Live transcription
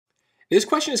This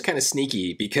question is kind of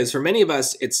sneaky because for many of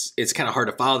us, it's kind of hard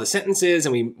to follow the sentences,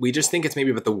 and we just think it's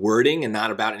maybe about the wording and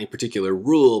not about any particular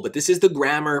rule, but this is the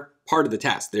grammar part of the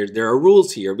test. There are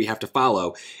rules here we have to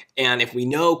follow, and if we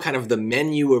know kind of the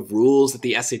menu of rules that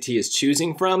the SAT is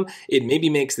choosing from, it maybe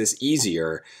makes this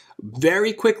easier.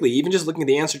 Very quickly, even just looking at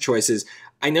the answer choices,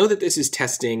 I know that this is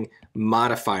testing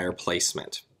modifier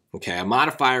placement. Okay, a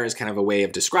modifier is kind of a way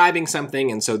of describing something,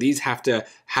 and so these have to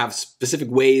have specific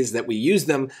ways that we use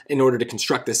them in order to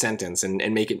construct the sentence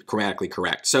and make it grammatically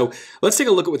correct. So let's take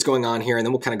a look at what's going on here, and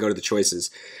then we'll kind of go to the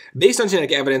choices. Based on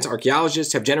genetic evidence,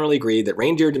 archaeologists have generally agreed that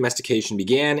reindeer domestication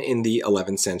began in the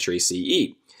 11th century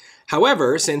CE.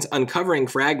 However, since uncovering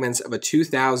fragments of a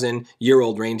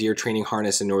 2,000-year-old reindeer training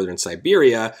harness in northern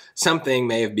Siberia, something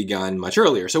may have begun much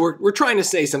earlier. So we're trying to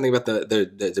say something about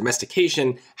the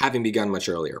domestication having begun much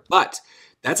earlier. But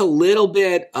that's a little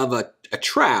bit of a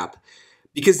trap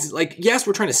because, like, yes,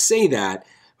 we're trying to say that,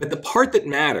 but the part that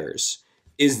matters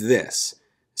is this.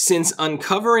 Since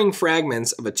uncovering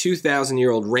fragments of a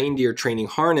 2,000-year-old reindeer training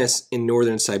harness in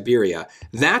northern Siberia,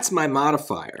 that's my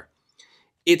modifier.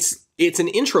 It's an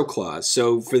intro clause,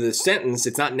 so for the sentence,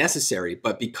 it's not necessary,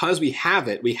 but because we have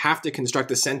it, we have to construct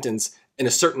the sentence in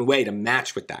a certain way to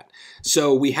match with that.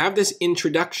 So we have this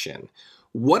introduction.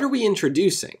 What are we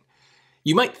introducing?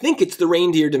 You might think it's the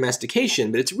reindeer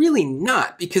domestication, but it's really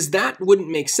not, because that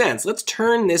wouldn't make sense. Let's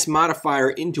turn this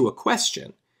modifier into a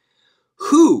question.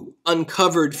 Who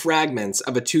uncovered fragments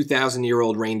of a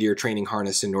 2,000-year-old reindeer training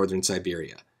harness in northern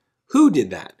Siberia? Who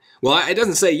did that? Well, it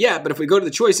doesn't say yet, but if we go to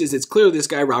the choices, it's clearly this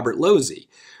guy, Robert Losey,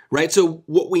 right? So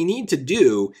what we need to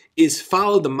do is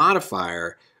follow the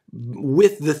modifier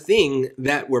with the thing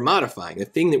that we're modifying, the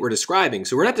thing that we're describing.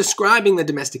 So we're not describing the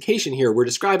domestication here. We're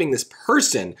describing this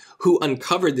person who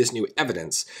uncovered this new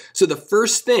evidence. So the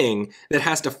first thing that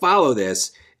has to follow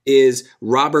this is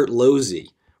Robert Losey,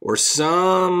 or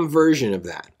some version of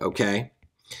that, okay?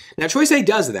 Now, choice A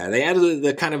does that. They added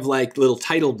the kind of like little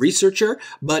title researcher,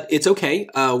 but it's okay.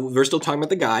 We're still talking about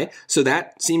the guy, so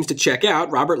that seems to check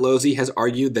out. Robert Losey has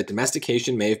argued that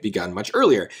domestication may have begun much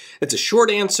earlier. That's a short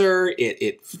answer.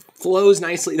 It flows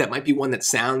nicely. That might be one that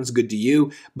sounds good to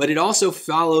you, but it also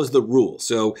follows the rule.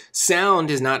 So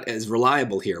sound is not as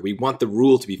reliable here. We want the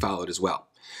rule to be followed as well.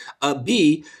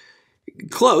 B,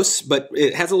 close, but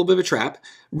it has a little bit of a trap.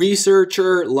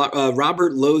 Researcher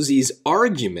Robert Losey's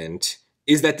argument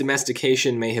is that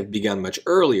domestication may have begun much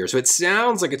earlier. So it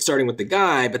sounds like it's starting with the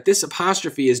guy, but this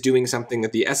apostrophe is doing something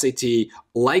that the SAT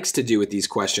likes to do with these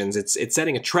questions. It's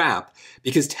setting a trap,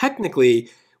 because technically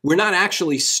we're not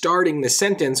actually starting the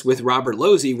sentence with Robert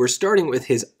Losey, we're starting with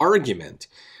his argument.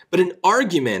 But an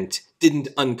argument didn't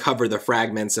uncover the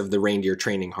fragments of the reindeer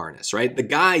training harness, right? The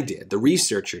guy did, the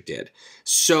researcher did.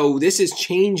 So this is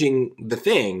changing the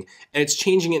thing, and it's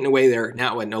changing it in a way that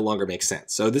now it no longer makes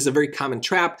sense. So this is a very common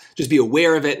trap. Just be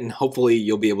aware of it, and hopefully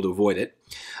you'll be able to avoid it.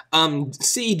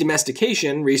 C,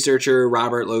 domestication, researcher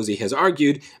Robert Losey has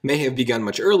argued, may have begun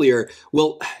much earlier.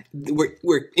 Well,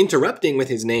 we're interrupting with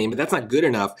his name, but that's not good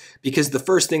enough, because the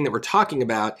first thing that we're talking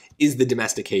about is the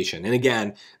domestication. And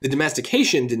again, the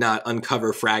domestication did not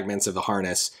uncover fragments of the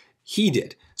harness. He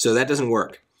did. So that doesn't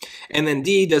work. And then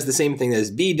D does the same thing as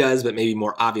B does, but maybe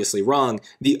more obviously wrong.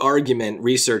 The argument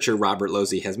researcher Robert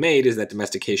Losey has made is that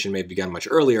domestication may have begun much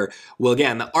earlier. Well,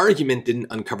 again, the argument didn't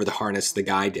uncover the harness, the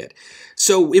guy did.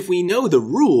 So if we know the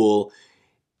rule,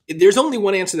 there's only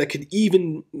one answer that could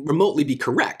even remotely be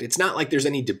correct. It's not like there's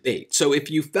any debate. So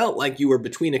if you felt like you were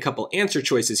between a couple answer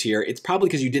choices here, it's probably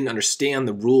because you didn't understand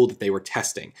the rule that they were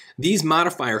testing. These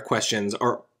modifier questions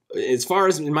are, as far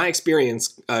as in my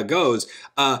experience goes,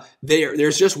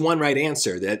 there's just one right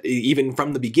answer that even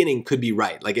from the beginning could be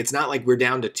right. Like, it's not like we're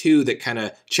down to two that kind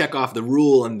of check off the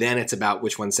rule and then it's about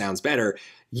which one sounds better.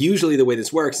 Usually the way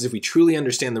this works is if we truly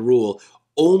understand the rule,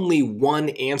 only one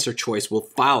answer choice will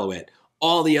follow it.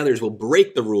 All the others will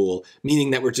break the rule, meaning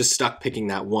that we're just stuck picking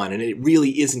that one, and it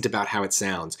really isn't about how it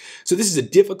sounds. So this is a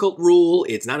difficult rule.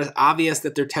 It's not as obvious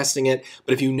that they're testing it,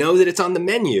 but if you know that it's on the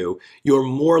menu, you're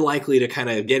more likely to kind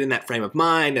of get in that frame of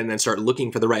mind and then start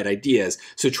looking for the right ideas.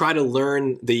 So try to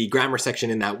learn the grammar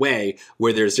section in that way,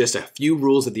 where there's just a few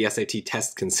rules that the SAT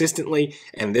tests consistently,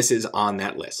 and this is on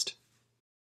that list.